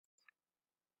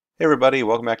Hey everybody,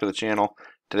 welcome back to the channel.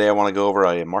 Today I want to go over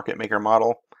a market maker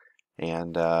model,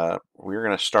 and we're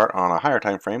going to start on a higher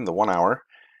time frame, the 1 hour,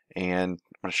 and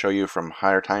I'm going to show you from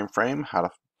higher time frame how to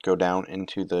go down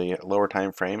into the lower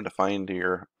time frame to find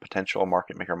your potential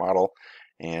market maker model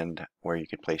and where you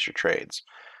could place your trades.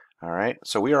 Alright,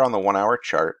 so we are on the 1 hour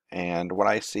chart, and what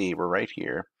I see, we're right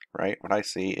here, right? What I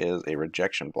see is a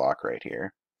rejection block right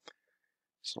here.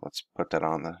 So let's put that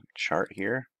on the chart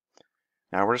here.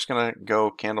 Now we're just going to go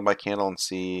candle by candle and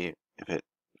see if it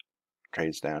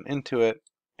trades down into it,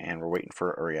 and we're waiting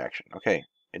for a reaction. Okay,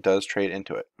 it does trade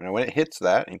into it. Now when it hits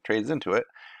that and trades into it,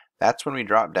 that's when we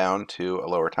drop down to a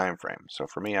lower time frame. So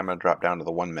for me, I'm going to drop down to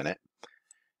the 1 minute,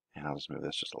 and I'll just move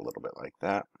this just a little bit like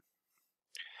that.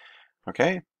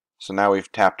 Okay, so now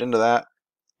we've tapped into that,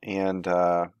 and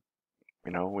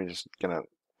we're just going to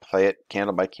play it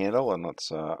candle by candle, and let's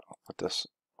put this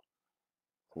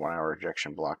 1 hour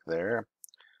rejection block there.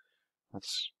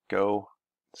 Let's go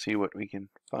see what we can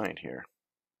find here.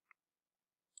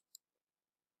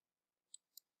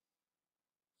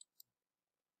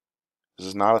 This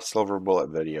is not a silver bullet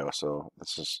video, so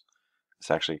this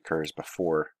actually occurs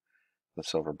before the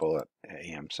silver bullet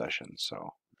AM session. So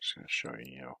I'm just going to show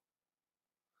you.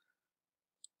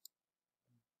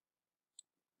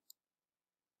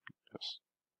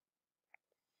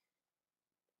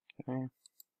 Okay.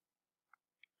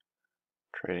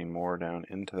 Trading more down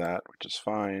into that, which is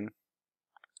fine.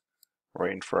 We're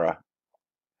waiting for a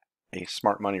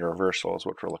smart money reversal is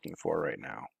what we're looking for right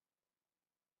now.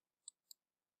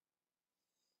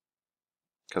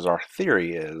 Because our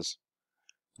theory is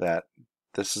that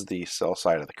this is the sell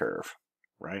side of the curve,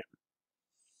 right?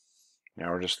 Now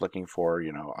we're just looking for,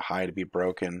 a high to be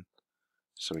broken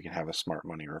so we can have a smart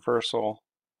money reversal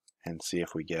and see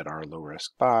if we get our low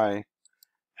risk buy,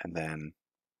 and then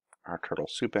our turtle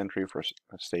soup entry for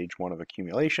stage 1 of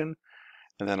accumulation,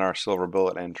 and then our silver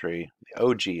bullet entry, the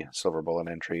OG silver bullet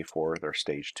entry for their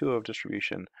stage 2 of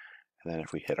distribution, and then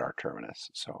if we hit our terminus.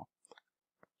 So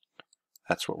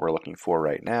that's what we're looking for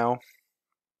right now.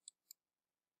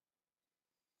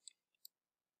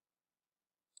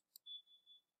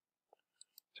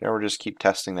 So we're just keep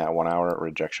testing that 1 hour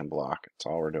rejection block. That's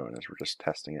all we're doing, is we're just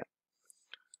testing it.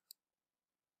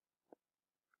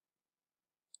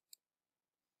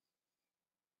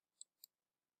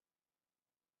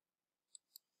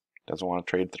 Doesn't want to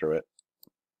trade through it.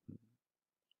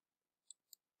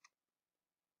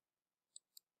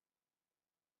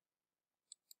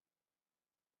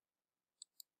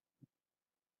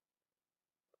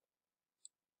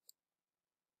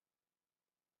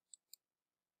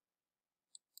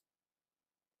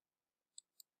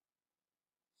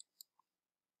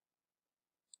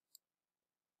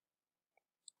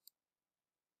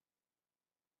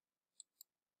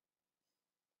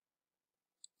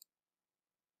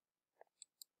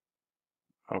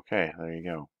 Okay, there you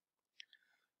go.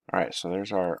 All right, so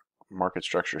there's our market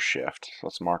structure shift. So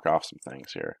let's mark off some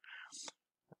things here.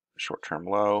 Short-term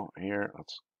low here.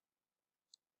 Let's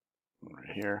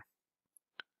right here.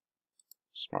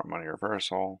 Smart money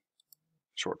reversal.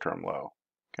 Short-term low.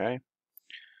 Okay.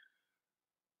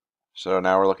 So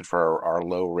now we're looking for our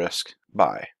low risk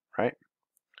buy, right?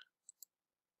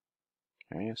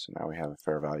 Okay, so now we have a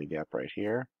fair value gap right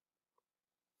here.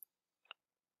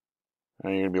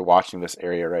 And you're going to be watching this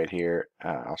area right here.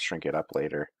 I'll shrink it up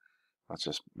later. Let's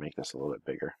just make this a little bit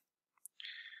bigger.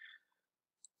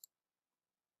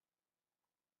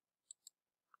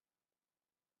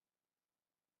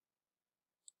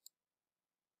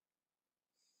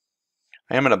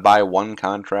 I am going to buy 1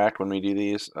 contract when we do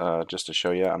these, just to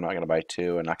show you. I'm not going to buy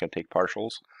 2 and not going to take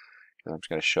partials. I'm just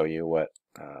going to show you what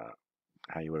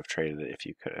how you would have traded it if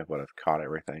you would have caught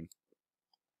everything.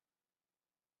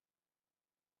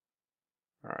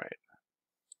 All right.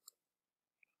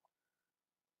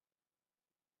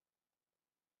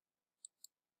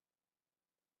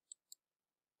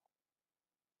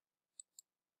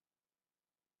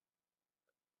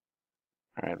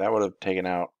 All right, that would have taken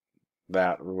out,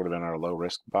 that would have been our low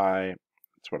risk buy.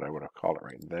 That's what I would have called it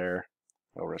right there.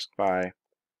 Low risk buy,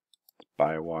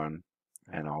 buy 1,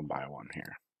 and I'll buy 1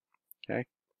 here. Okay.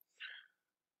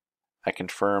 That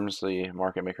confirms the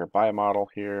market maker buy model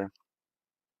here.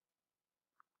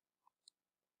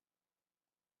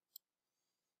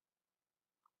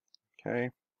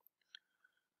 Okay.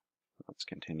 Let's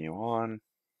continue on.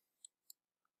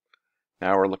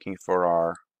 Now we're looking for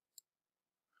our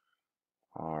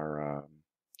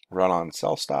run-on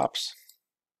sell stops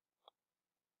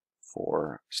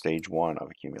for stage 1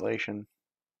 of accumulation.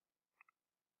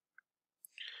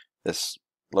 This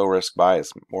low risk buy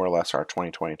is more or less our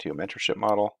 2022 mentorship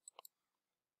model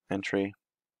entry.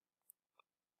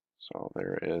 So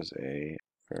there is a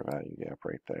fair value gap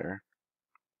right there.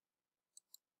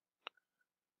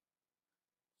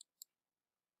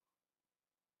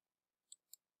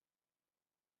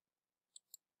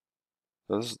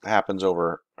 So this happens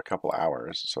over a couple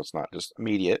hours, so it's not just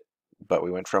immediate, but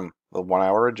we went from the 1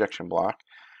 hour rejection block,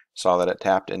 saw that it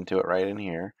tapped into it right in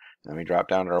here, and then we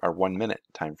dropped down to our 1 minute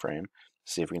time frame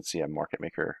to see if we can see a market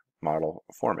maker model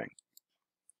forming.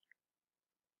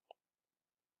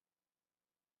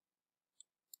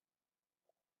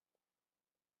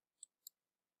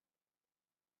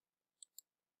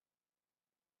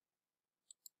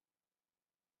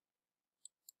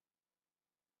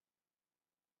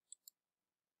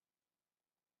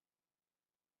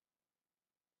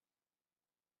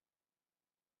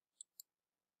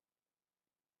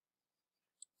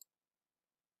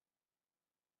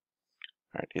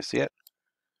 All right, do you see it?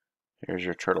 Here's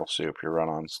your turtle soup, your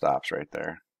run-on stops right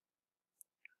there.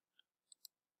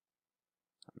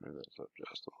 Move this up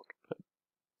just a little bit.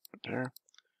 Right there.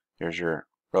 Here's your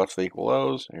relatively equal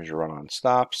lows. Here's your run-on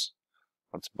stops.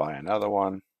 Let's buy another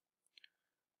one.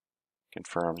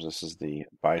 Confirms this is the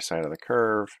buy side of the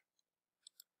curve.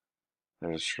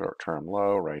 There's a short-term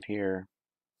low right here.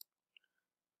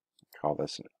 Call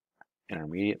this an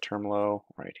intermediate term low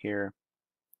right here.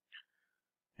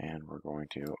 And we're going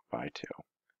to buy 2.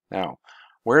 Now,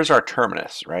 where's our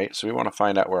terminus, right? So we want to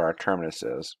find out where our terminus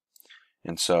is.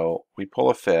 And so we pull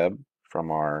a fib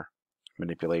from our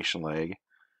manipulation leg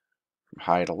from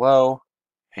high to low.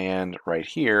 And right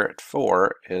here at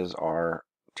 4 is our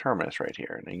terminus right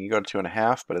here. And you can go to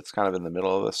 2.5, but it's kind of in the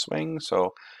middle of the swing.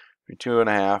 So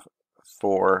 2.5,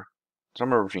 4,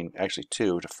 somewhere between actually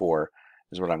 2 to 4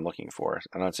 is what I'm looking for.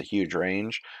 I know it's a huge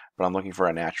range, but I'm looking for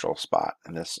a natural spot.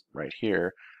 And this right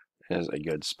here is a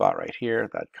good spot right here.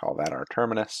 I'd call that our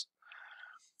terminus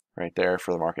right there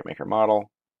for the market maker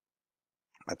model.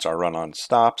 That's our run-on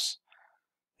stops.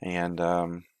 And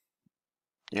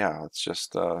yeah, let's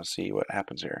just see what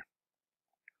happens here.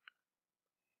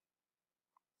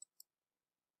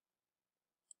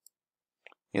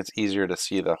 It's easier to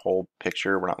see the whole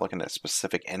picture. We're not looking at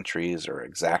specific entries or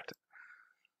exact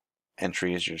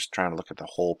entries. You're just trying to look at the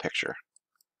whole picture.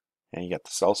 And you got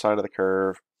the sell side of the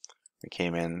curve. We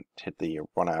came in, hit the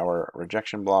 1 hour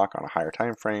rejection block on a higher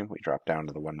time frame. We dropped down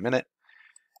to the 1 minute,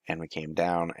 and we came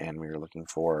down, and we were looking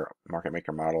for market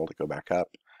maker model to go back up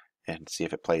and see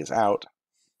if it plays out.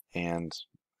 And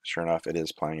sure enough, it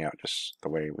is playing out just the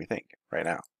way we think right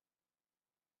now.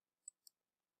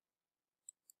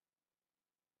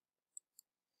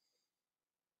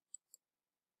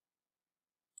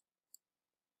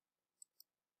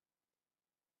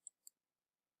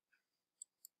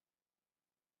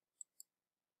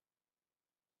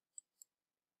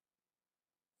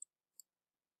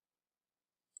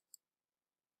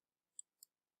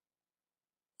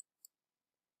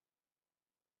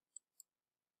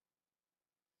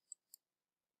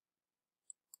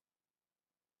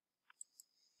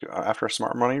 After a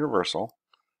smart money reversal,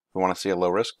 we want to see a low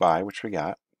risk buy, which we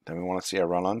got. Then we want to see a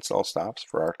run on sell stops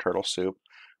for our turtle soup,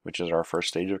 which is our first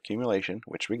stage of accumulation,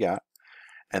 which we got.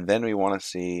 And then we want to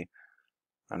see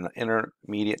an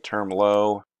intermediate term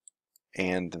low,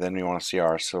 and then we want to see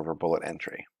our silver bullet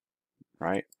entry,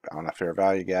 right? On a fair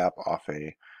value gap off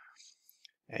a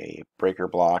breaker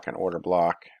block, an order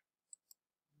block,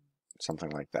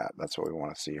 something like that. That's what we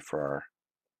want to see for our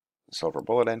silver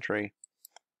bullet entry.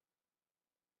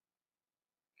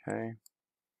 Okay.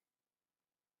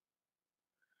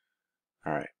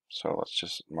 All right, so let's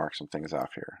just mark some things off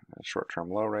here. A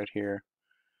short-term low right here.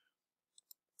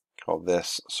 Call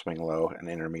this swing low an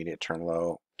intermediate term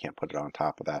low. Can't put it on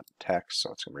top of that text,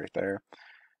 so it's going to be right there.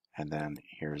 And then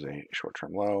here's a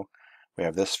short-term low. We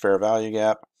have this fair value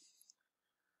gap.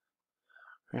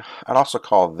 I'd also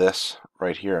call this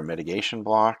right here a mitigation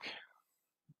block.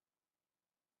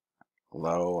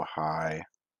 Low, high,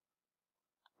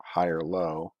 higher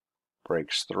low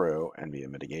breaks through and be a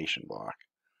mitigation block.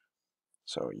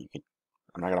 So you can,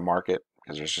 I'm not going to mark it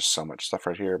because there's just so much stuff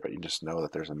right here, but you just know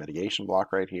that there's a mitigation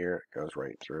block right here. It goes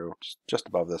right through, just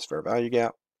above this fair value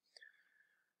gap.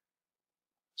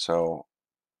 So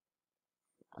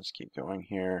let's keep going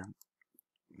here.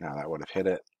 Now that would have hit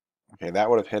it. Okay, that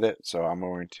would have hit it, so I'm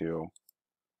going to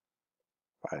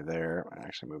buy there. I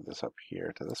actually move this up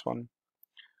here to this one.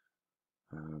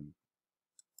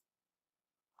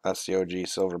 That's the OG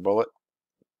silver bullet.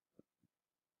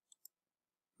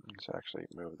 Let's actually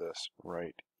move this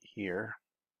right here.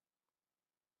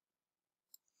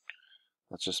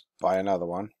 Let's just buy another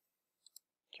one.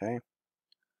 Okay.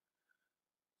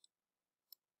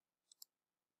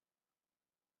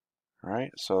 All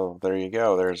right, so there you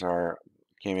go. There's our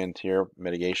came into your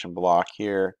mitigation block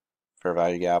here, fair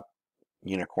value gap,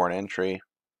 unicorn entry.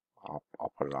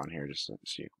 I'll put it on here just so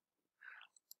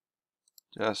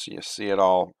you see it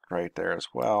all right there as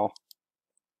well.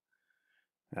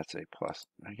 That's a plus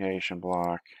mitigation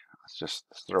block. Let's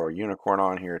throw a unicorn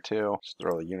on here too. Let's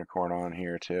throw the unicorn on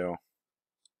here too.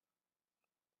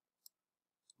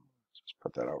 Just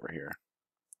put that over here.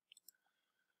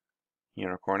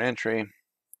 Unicorn entry.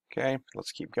 Okay,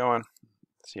 let's keep going.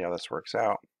 See how this works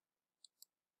out.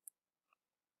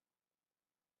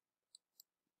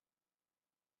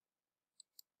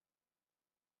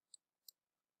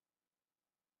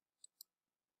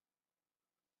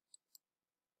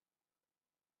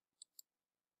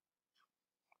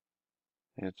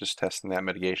 And just testing that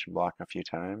mitigation block a few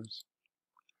times.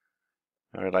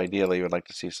 But ideally, you would like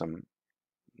to see some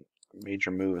major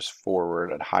moves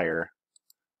forward at higher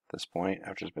at this point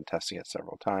after it's been testing it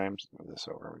several times. Move this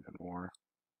over even more.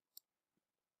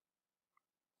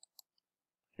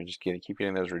 You're just keep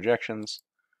getting those rejections.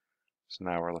 So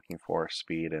now we're looking for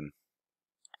speed and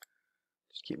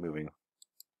just keep moving.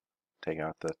 Take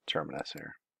out the terminus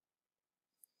here.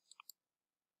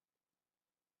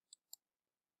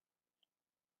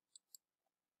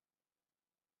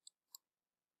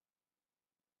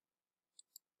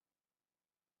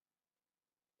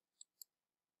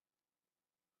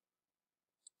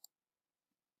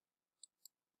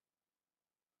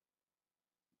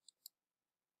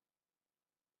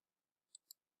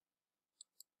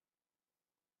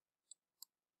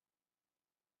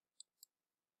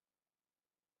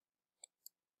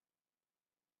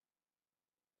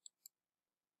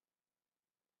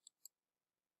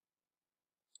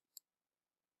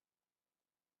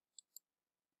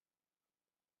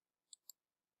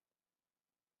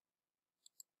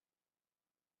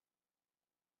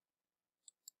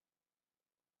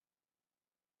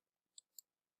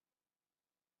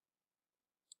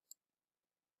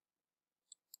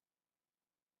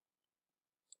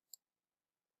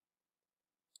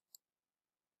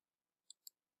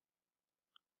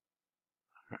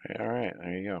 All right,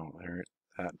 there you go.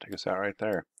 That took us out right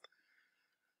there.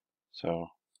 So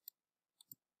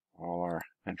all our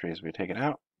entries will be taken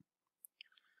out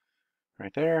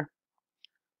right there.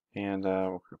 And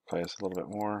we'll play this a little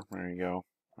bit more. There you go.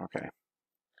 Okay.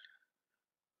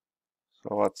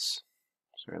 So let's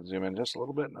zoom in just a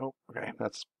little bit. Nope. Okay,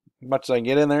 that's as much as I can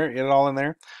get in there. Get it all in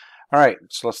there. All right,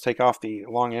 so let's take off the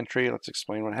long entry. Let's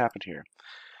explain what happened here.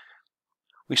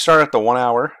 We start at the 1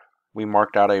 hour. We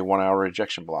marked out a 1 hour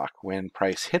rejection block. When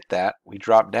price hit that, we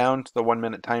dropped down to the 1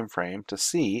 minute time frame to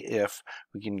see if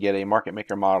we can get a market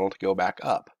maker model to go back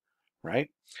up, right?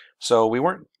 So we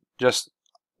weren't just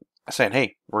saying,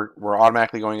 hey, we're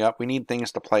automatically going up. We need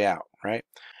things to play out, right?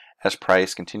 As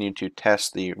price continued to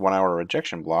test the 1 hour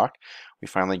rejection block, we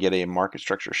finally get a market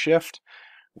structure shift.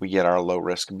 We get our low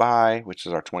risk buy, which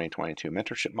is our 2022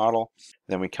 mentorship model.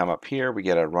 Then we come up here, we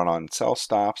get a run on sell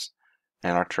stops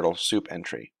and our turtle soup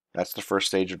entry. That's the first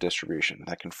stage of distribution.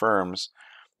 That confirms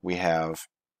we have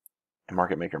a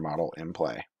market maker model in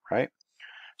play, right?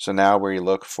 So now we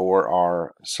look for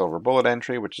our silver bullet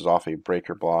entry, which is off a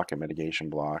breaker block, a mitigation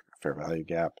block, a fair value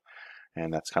gap.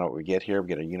 And that's kind of what we get here. We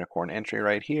get a unicorn entry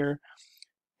right here,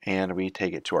 and we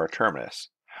take it to our terminus.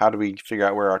 How do we figure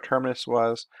out where our terminus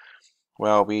was?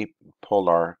 Well, we pulled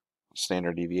our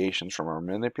standard deviations from our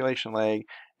manipulation leg,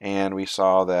 and we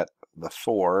saw that the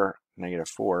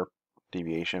 -4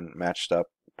 deviation matched up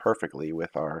perfectly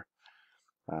with our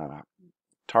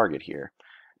target here.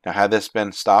 Now, had this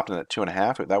been stopped in at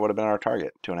 2.5, that would have been our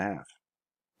target, 2.5.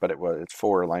 But it's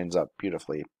 4 lines up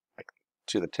beautifully, like,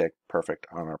 to the tick, perfect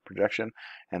on our projection,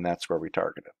 and that's where we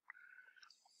targeted.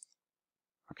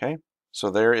 Okay, so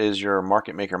there is your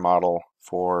market maker model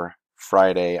for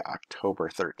Friday, October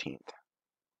 13th.